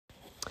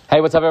Hey,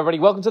 what's up, everybody?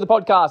 Welcome to the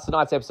podcast.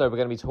 Tonight's episode, we're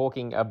going to be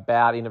talking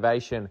about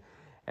innovation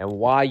and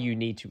why you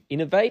need to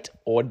innovate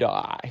or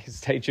die.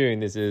 Stay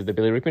tuned. This is the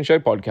Billy Rickman Show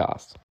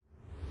podcast.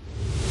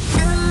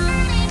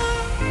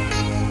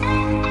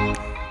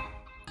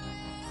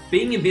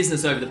 Being in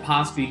business over the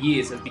past few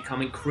years has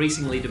become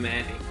increasingly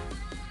demanding.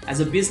 As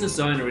a business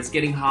owner, it's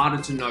getting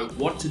harder to know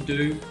what to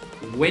do,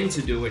 when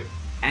to do it,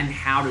 and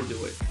how to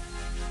do it.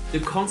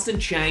 The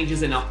constant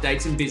changes and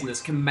updates in business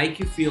can make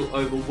you feel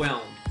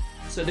overwhelmed.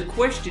 So the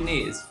question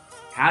is,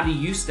 how do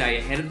you stay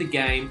ahead of the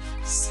game,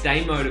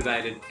 stay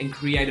motivated, and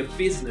create a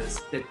business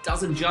that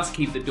doesn't just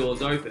keep the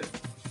doors open,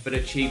 but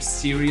achieves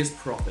serious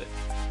profit?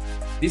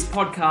 This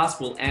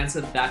podcast will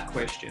answer that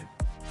question.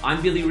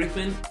 I'm Billy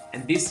Rickman,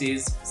 and this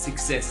is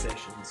Success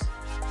Sessions.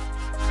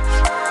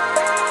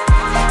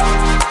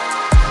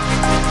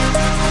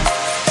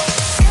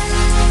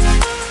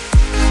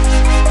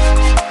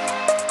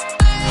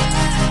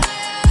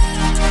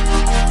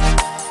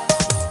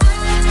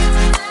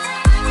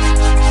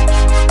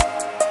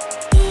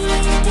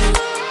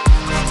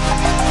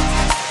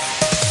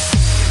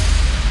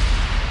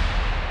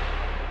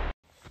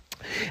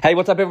 Hey,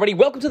 what's up, everybody?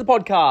 Welcome to the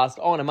podcast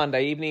on a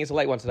Monday evening. It's a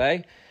late one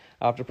today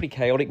after a pretty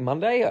chaotic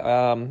Monday.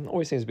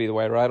 Always seems to be the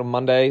way, right? On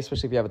Monday,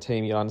 especially if you have a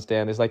team, you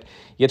understand. There's like,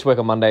 you get to work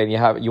on Monday and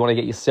you want to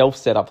get yourself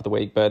set up for the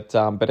week, but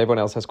everyone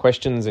else has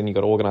questions and you've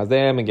got to organize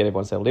them and get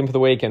everyone settled in for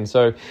the week. And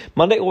so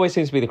Monday always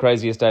seems to be the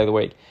craziest day of the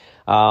week.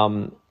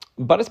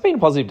 But it's been a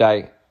positive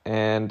day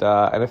and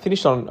I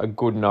finished on a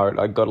good note.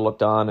 I got a lot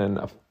done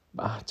and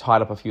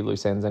tied up a few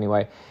loose ends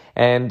anyway.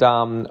 And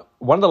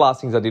one of the last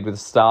things I did with the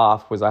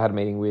staff was I had a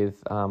meeting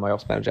with my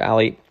ops manager,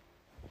 Ali,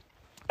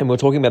 and we were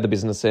talking about the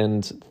business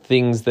and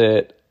things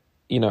that,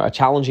 are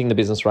challenging the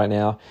business right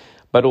now,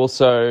 but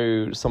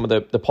also some of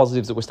the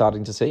positives that we're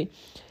starting to see.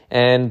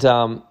 And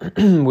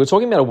we were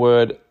talking about a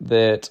word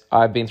that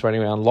I've been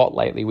throwing around a lot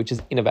lately, which is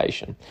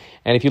innovation.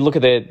 And if you look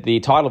at the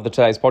title of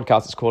today's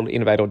podcast, it's called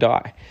Innovate or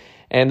Die.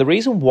 And the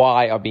reason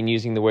why I've been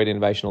using the word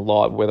innovation a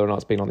lot, whether or not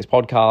it's been on this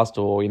podcast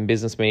or in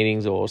business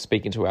meetings or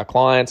speaking to our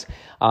clients,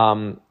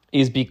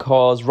 is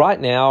because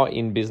right now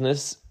in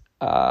business,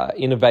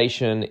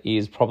 innovation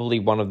is probably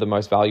one of the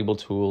most valuable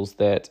tools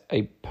that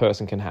a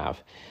person can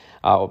have,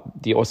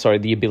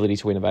 the ability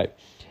to innovate.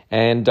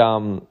 And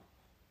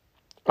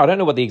I don't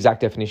know what the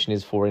exact definition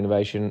is for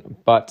innovation,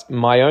 but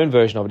my own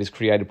version of it is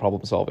creative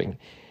problem solving.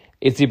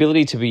 It's the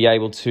ability to be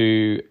able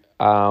to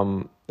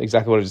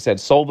exactly what I just said,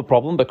 solve the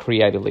problem, but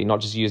creatively,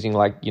 not just using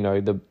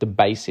the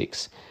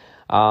basics.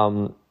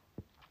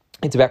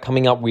 It's about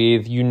coming up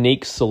with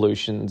unique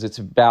solutions. It's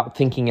about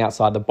thinking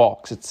outside the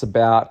box. It's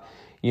about,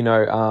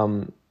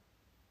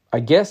 I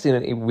guess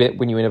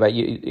when you innovate,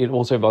 it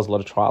also involves a lot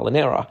of trial and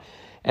error.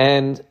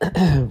 And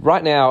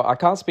right now, I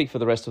can't speak for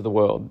the rest of the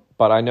world,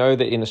 but I know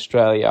that in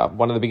Australia,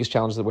 one of the biggest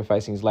challenges that we're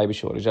facing is labour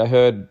shortage. I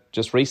heard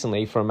just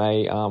recently from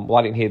I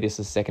didn't hear this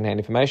as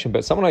secondhand information,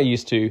 but someone I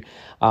used to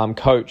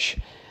coach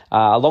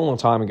a long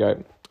time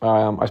ago,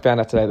 I found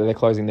out today that they're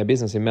closing their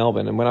business in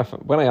Melbourne. And when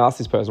I asked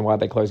this person why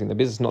they're closing their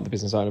business, not the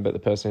business owner, but the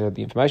person who had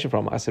the information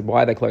from, I said,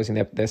 why are they closing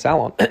their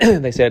salon?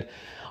 They said,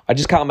 I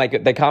just can't make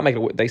it. They can't make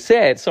it. They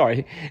said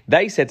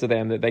to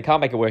them that they can't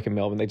make it work in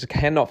Melbourne. They just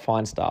cannot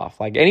find staff.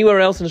 Like anywhere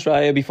else in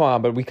Australia, it'd be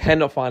fine, but we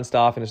cannot find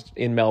staff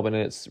in Melbourne,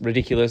 and it's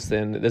ridiculous.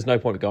 Then there's no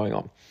point of going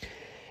on.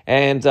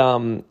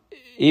 And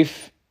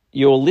if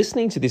you're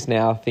listening to this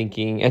now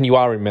thinking, and you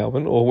are in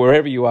Melbourne or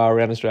wherever you are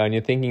around Australia, and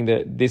you're thinking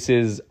that this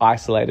is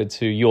isolated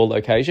to your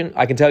location,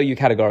 I can tell you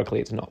categorically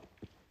it's not.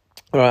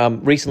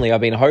 Recently, I've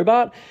been in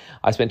Hobart.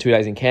 I spent 2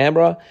 days in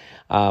Canberra.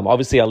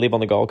 Obviously, I live on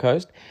the Gold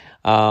Coast.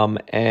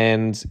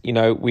 And,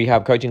 we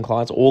have coaching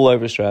clients all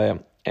over Australia.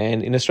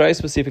 And in Australia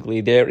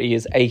specifically, there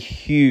is a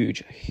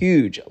huge,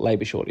 huge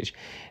labour shortage.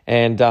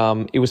 And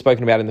it was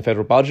spoken about in the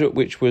federal budget,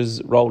 which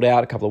was rolled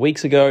out a couple of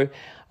weeks ago,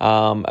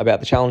 about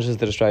the challenges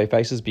that Australia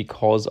faces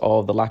because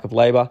of the lack of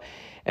labour.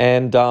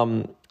 And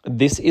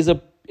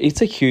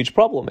it's a huge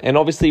problem. And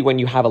obviously, when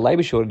you have a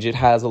labour shortage, it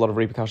has a lot of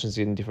repercussions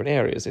in different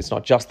areas. It's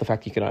not just the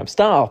fact you can have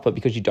staff, but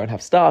because you don't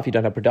have staff, you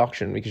don't have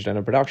production. Because you don't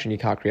have production, you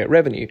can't create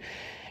revenue.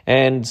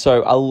 And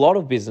so a lot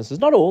of businesses,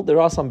 not all, there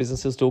are some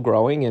businesses still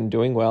growing and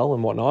doing well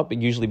and whatnot,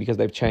 but usually because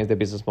they've changed their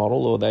business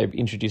model or they've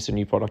introduced a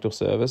new product or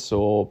service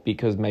or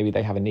because maybe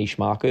they have a niche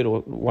market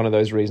or one of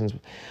those reasons.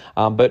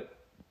 But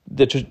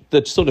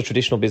the sort of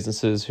traditional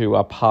businesses who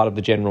are part of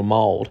the general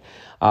mold,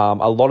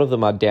 a lot of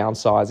them are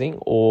downsizing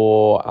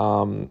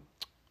or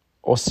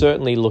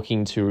certainly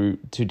looking to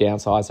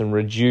downsize and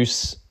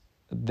reduce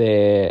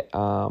their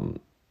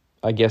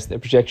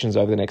projections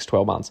over the next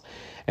 12 months.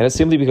 And it's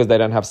simply because they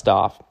don't have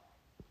staff.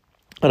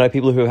 I know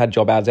people who have had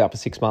job ads out for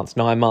 6 months,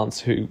 9 months,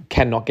 who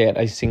cannot get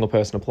a single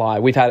person apply.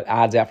 We've had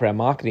ads out for our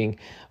marketing,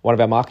 one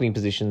of our marketing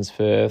positions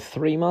for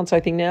 3 months,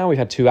 I think now. We've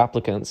had 2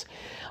 applicants.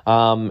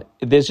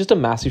 There's just a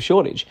massive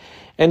shortage.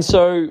 And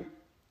so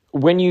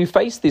when you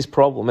face this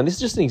problem, and this is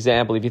just an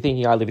example, if you're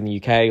thinking I live in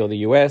the UK or the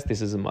US, this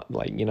is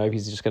if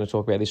he's just going to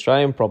talk about the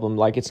Australian problem,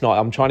 it's not.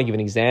 I'm trying to give an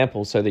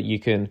example so that you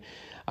can,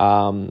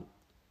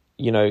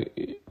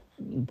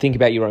 think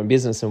about your own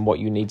business and what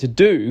you need to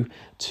do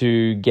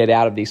to get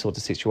out of these sorts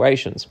of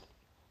situations.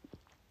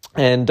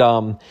 And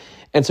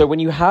so when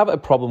you have a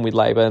problem with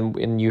labor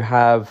and you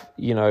have,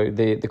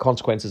 the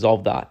consequences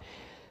of that,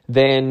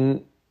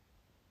 then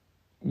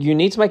you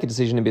need to make a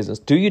decision in business.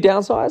 Do you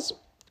downsize?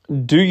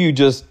 Do you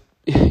just,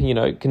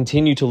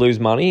 continue to lose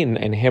money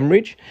and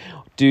hemorrhage?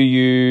 Do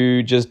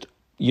you just,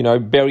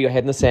 bury your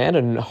head in the sand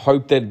and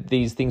hope that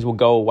these things will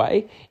go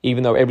away,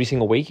 even though every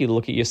single week you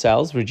look at your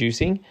sales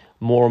reducing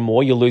more and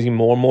more, you're losing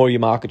more and more of your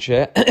market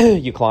share,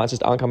 your clients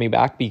just aren't coming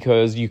back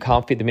because you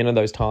can't fit them in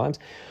those times?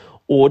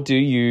 Or do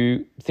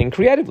you think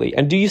creatively?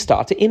 And do you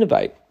start to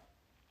innovate?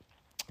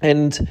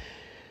 And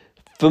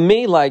for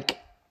me,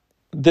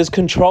 there's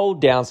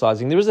controlled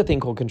downsizing. There is a thing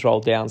called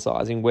controlled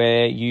downsizing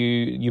where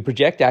you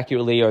project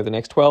accurately over the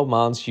next 12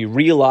 months. You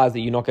realize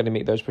that you're not going to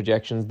meet those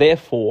projections.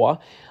 Therefore,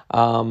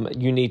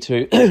 you need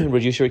to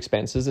reduce your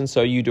expenses. And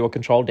so you do a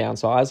controlled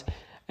downsize.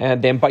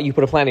 But you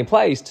put a plan in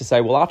place to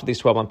say, well, after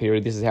this 12-month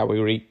period, this is how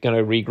we're going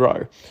to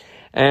regrow.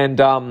 And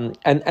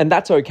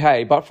that's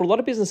okay. But for a lot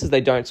of businesses,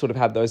 they don't sort of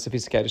have those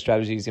sophisticated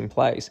strategies in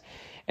place.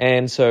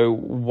 And so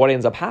what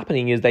ends up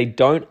happening is they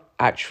don't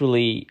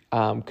actually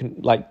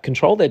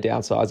control their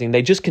downsizing.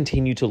 They just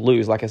continue to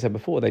lose. Like I said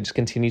before, they just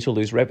continue to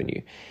lose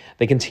revenue.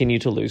 They continue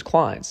to lose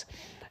clients.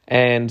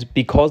 And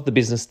because the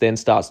business then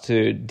starts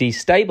to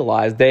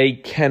destabilize, they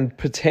can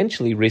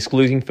potentially risk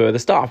losing further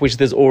staff, which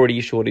there's already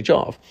a shortage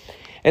of.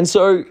 And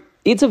so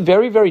it's a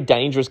very, very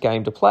dangerous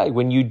game to play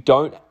when you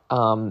don't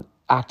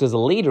act as a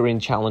leader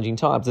in challenging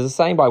times. There's a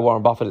saying by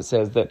Warren Buffett. It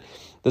says that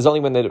there's only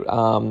when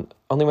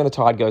the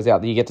tide goes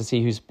out that you get to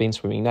see who's been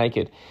swimming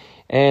naked.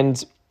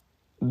 And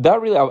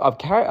that really, I've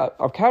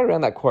carried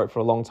around that quote for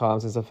a long time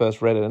since I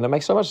first read it, and it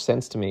makes so much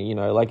sense to me.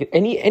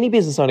 Any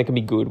business owner can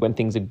be good when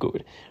things are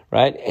good,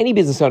 right? Any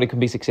business owner can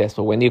be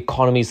successful when the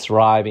economy is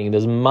thriving.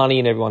 There's money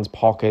in everyone's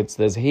pockets.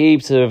 There's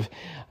heaps of,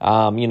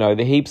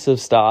 heaps of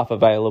staff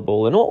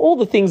available, and all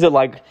the things are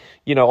on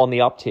the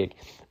uptick.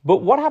 But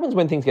what happens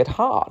when things get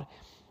hard?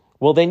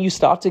 Well, then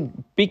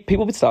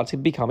people start to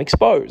become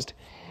exposed,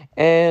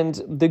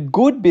 and the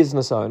good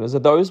business owners are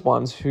those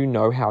ones who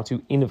know how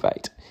to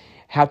innovate,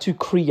 how to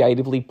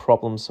creatively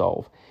problem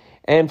solve.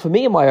 And for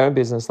me in my own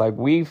business,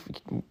 we've,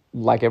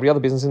 like every other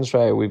business in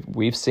Australia,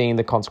 we've seen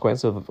the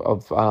consequence of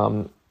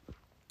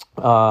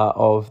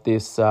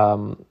this,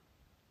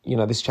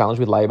 this challenge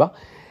with labor.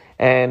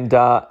 And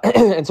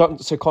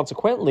so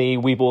consequently,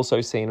 we've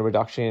also seen a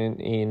reduction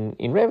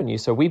in revenue.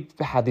 So we've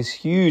had this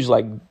huge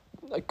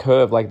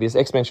curve, this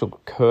exponential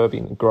curve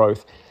in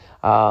growth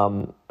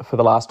for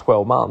the last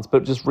 12 months.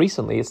 But just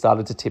recently, it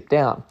started to tip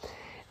down.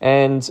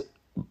 And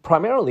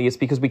primarily, it's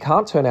because we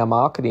can't turn our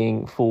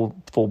marketing full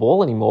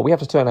ball anymore. We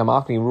have to turn our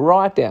marketing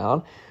right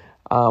down,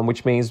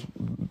 which means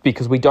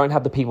because we don't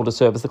have the people to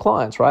service the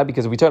clients, right?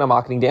 Because if we turn our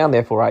marketing down,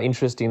 therefore our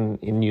interest in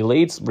new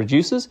leads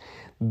reduces,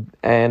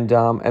 and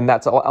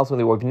that's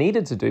ultimately what we've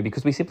needed to do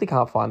because we simply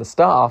can't find the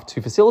staff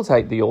to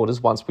facilitate the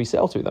orders once we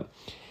sell to them.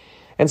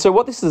 And so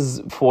what this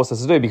has forced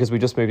us to do, because we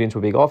just moved into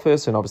a big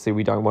office and obviously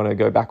we don't want to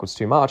go backwards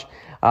too much,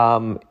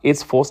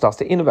 it's forced us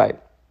to innovate.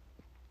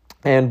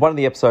 And one of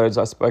the episodes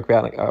I spoke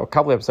about a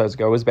couple of episodes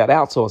ago was about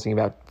outsourcing,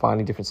 about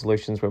finding different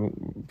solutions through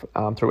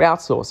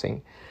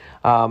outsourcing.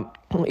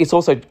 It's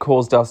also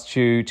caused us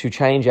to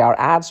change our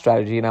ad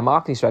strategy and our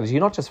marketing strategy,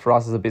 not just for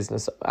us as a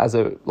business,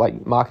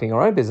 marketing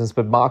our own business,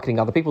 but marketing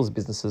other people's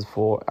businesses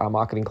for our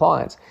marketing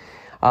clients.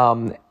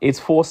 It's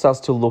forced us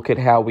to look at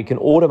how we can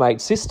automate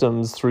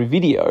systems through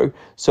video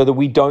so that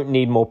we don't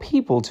need more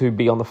people to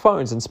be on the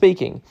phones and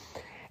speaking.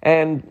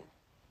 And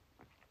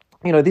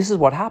this is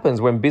what happens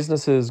when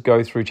businesses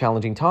go through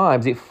challenging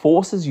times. It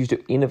forces you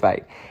to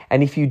innovate.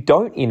 And if you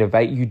don't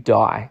innovate, you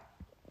die.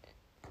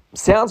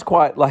 Sounds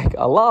quite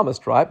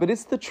alarmist, right? But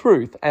it's the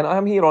truth. And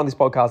I'm here on this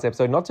podcast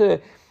episode not to,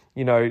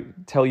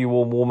 tell you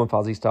all warm and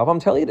fuzzy stuff. I'm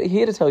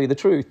here to tell you the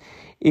truth.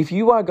 If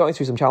you are going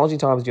through some challenging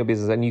times in your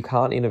business and you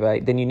can't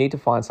innovate, then you need to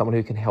find someone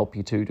who can help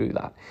you to do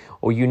that.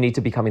 Or you need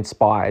to become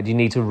inspired. You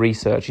need to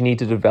research. You need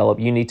to develop.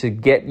 You need to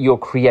get your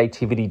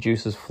creativity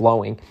juices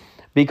flowing.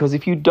 Because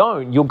if you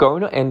don't, you're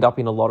going to end up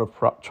in a lot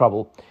of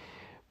trouble.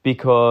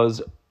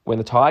 Because when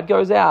the tide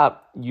goes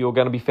out, you're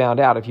going to be found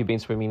out if you've been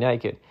swimming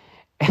naked.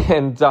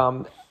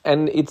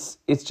 And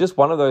it's just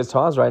one of those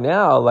times right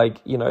now,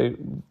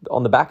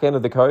 on the back end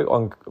of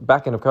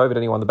COVID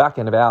anyway, on the back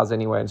end of ours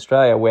anyway in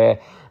Australia, where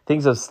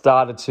things have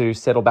started to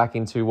settle back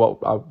into what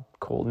I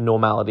call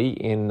normality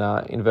in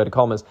inverted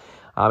commas.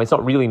 It's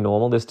not really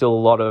normal. There's still a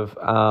lot of,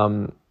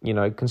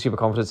 consumer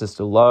confidence is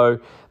still low.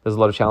 There's a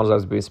lot of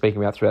challenges I've been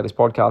speaking about throughout this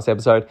podcast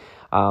episode.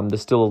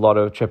 There's still a lot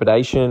of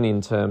trepidation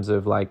in terms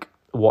of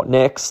what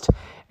next.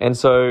 And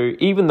so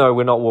even though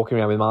we're not walking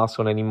around with masks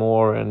on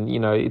anymore and,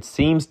 it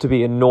seems to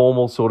be a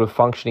normal sort of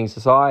functioning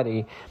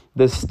society,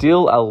 there's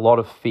still a lot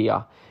of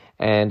fear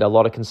and a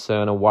lot of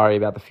concern and worry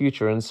about the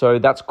future. And so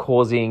that's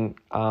causing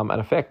an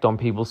effect on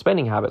people's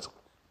spending habits.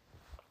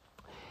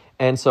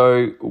 And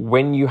so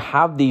when you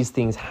have these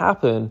things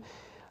happen,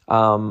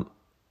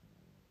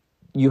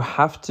 you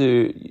have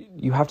to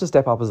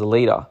step up as a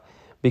leader,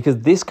 because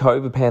this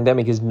COVID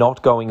pandemic is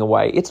not going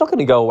away. It's not going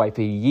to go away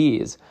for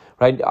years,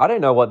 right? I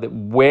don't know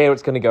where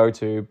it's going to go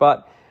to,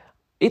 but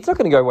it's not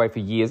going to go away for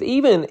years.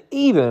 Even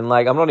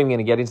like, I'm not even going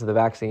to get into the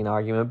vaccine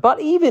argument, but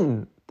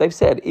even, they've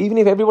said, even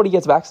if everybody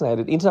gets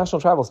vaccinated,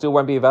 international travel still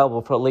won't be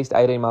available for at least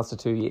 18 months to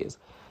 2 years.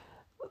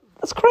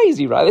 That's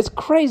crazy, right? It's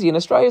crazy. And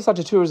Australia is such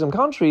a tourism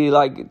country,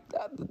 like,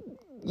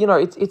 you know,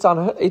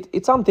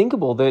 it's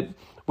unthinkable that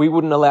we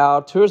wouldn't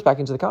allow tourists back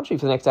into the country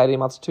for the next 18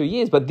 months to 2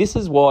 years. But this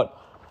is what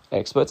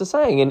experts are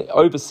saying. And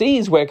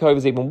overseas, where COVID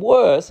is even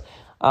worse,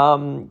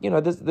 you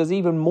know, there's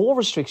even more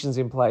restrictions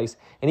in place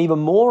and even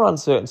more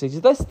uncertainty. So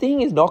this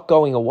thing is not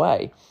going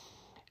away.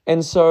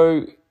 And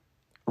so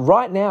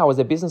right now, as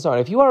a business owner,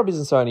 if you are a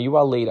business owner, you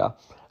are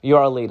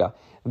a leader,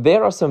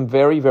 there are some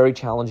very, very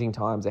challenging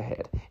times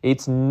ahead.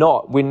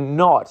 We're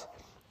not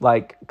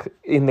like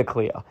in the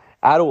clear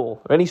at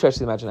all, or any stretch of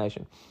the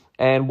imagination.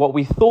 And what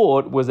we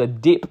thought was a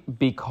dip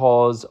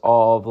because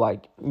of,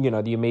 like, you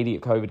know, the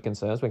immediate COVID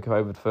concerns when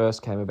COVID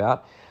first came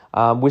about,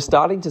 we're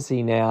starting to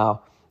see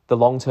now the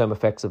long-term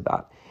effects of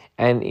that.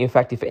 And in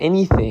fact, if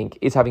anything,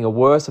 it's having a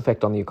worse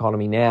effect on the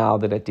economy now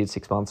than it did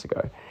 6 months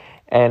ago.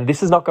 And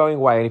this is not going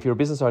away. And if you're a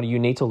business owner, you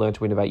need to learn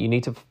to innovate. You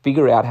need to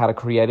figure out how to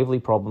creatively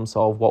problem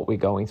solve what we're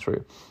going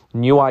through.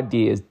 New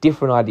ideas,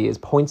 different ideas,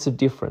 points of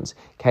difference.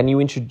 Can you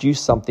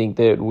introduce something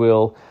that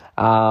will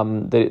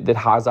that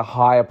has a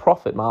higher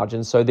profit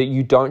margin so that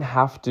you don't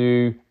have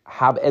to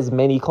have as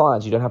many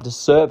clients, you don't have to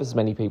serve as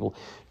many people?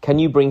 Can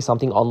you bring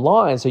something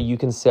online so you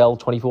can sell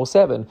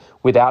 24/7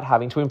 without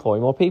having to employ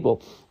more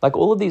people? Like,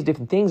 all of these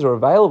different things are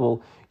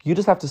available. You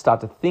just have to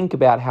start to think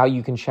about how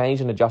you can change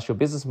and adjust your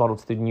business model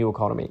to the new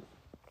economy.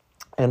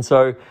 And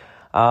so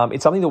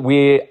it's something that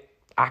we're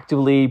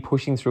actively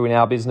pushing through in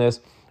our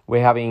business.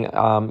 We're having,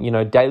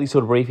 daily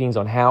sort of briefings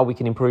on how we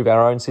can improve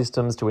our own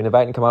systems to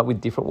innovate and come up with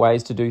different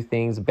ways to do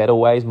things, better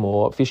ways,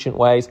 more efficient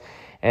ways.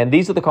 And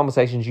these are the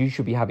conversations you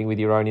should be having with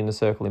your own inner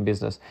circle in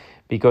business.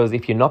 Because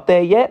if you're not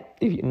there yet,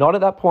 if you're not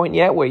at that point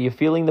yet where you're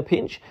feeling the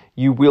pinch,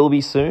 you will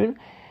be soon.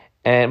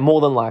 And more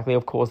than likely,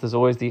 of course, there's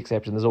always the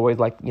exception. There's always,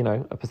 like, you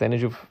know, a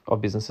percentage of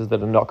businesses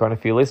that are not going to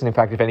feel this. And in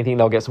fact, if anything,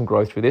 they'll get some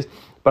growth through this.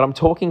 But I'm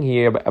talking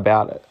here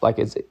about, like,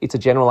 it's a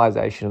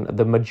generalization.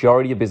 The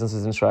majority of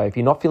businesses in Australia, if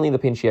you're not feeling the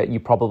pinch yet, you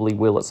probably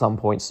will at some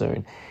point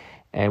soon.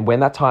 And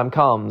when that time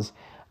comes,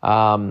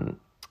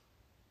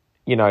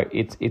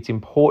 it's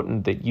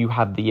important that you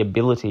have the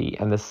ability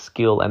and the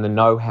skill and the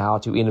know-how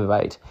to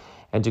innovate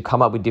and to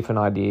come up with different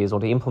ideas or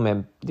to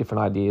implement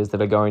different ideas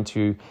that are going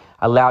to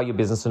allow your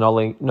business to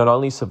not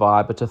only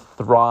survive, but to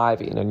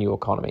thrive in a new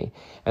economy.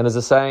 And there's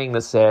a saying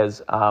that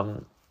says,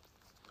 when's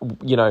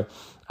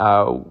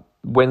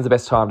the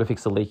best time to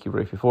fix a leaky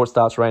roof? Before it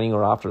starts raining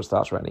or after it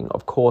starts raining?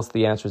 Of course,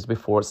 the answer is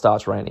before it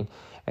starts raining.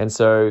 And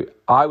so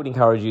I would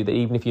encourage you that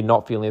even if you're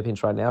not feeling a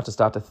pinch right now, to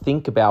start to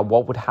think about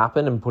what would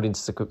happen and put into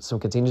some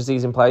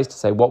contingencies in place to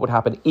say what would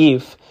happen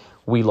if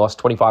we lost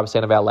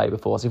 25% of our labour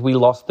force, if we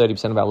lost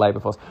 30% of our labour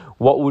force,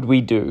 what would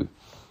we do?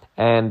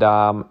 And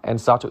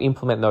start to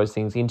implement those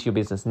things into your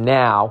business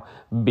now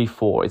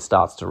before it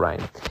starts to rain.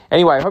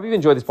 Anyway, I hope you've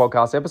enjoyed this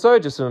podcast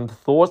episode, just some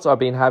thoughts I've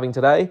been having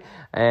today.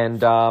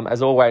 And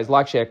as always,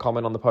 like, share,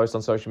 comment on the post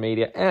on social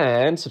media,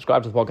 and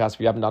subscribe to the podcast if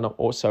you haven't done it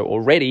so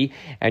already,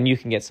 and you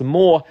can get some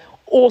more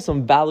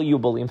awesome,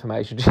 valuable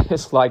information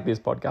just like this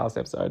podcast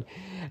episode.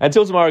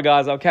 Until tomorrow,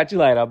 guys, I'll catch you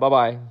later.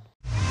 Bye-bye.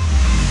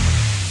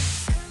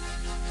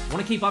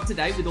 Want to keep up to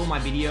date with all my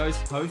videos,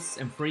 posts,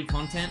 and free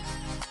content?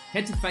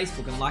 Head to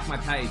Facebook and like my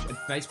page at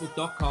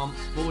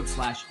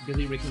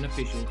facebook.com/Billy Rickman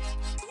Official.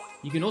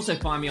 You can also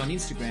find me on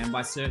Instagram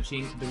by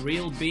searching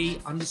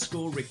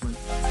 @TheRealB_Rickman.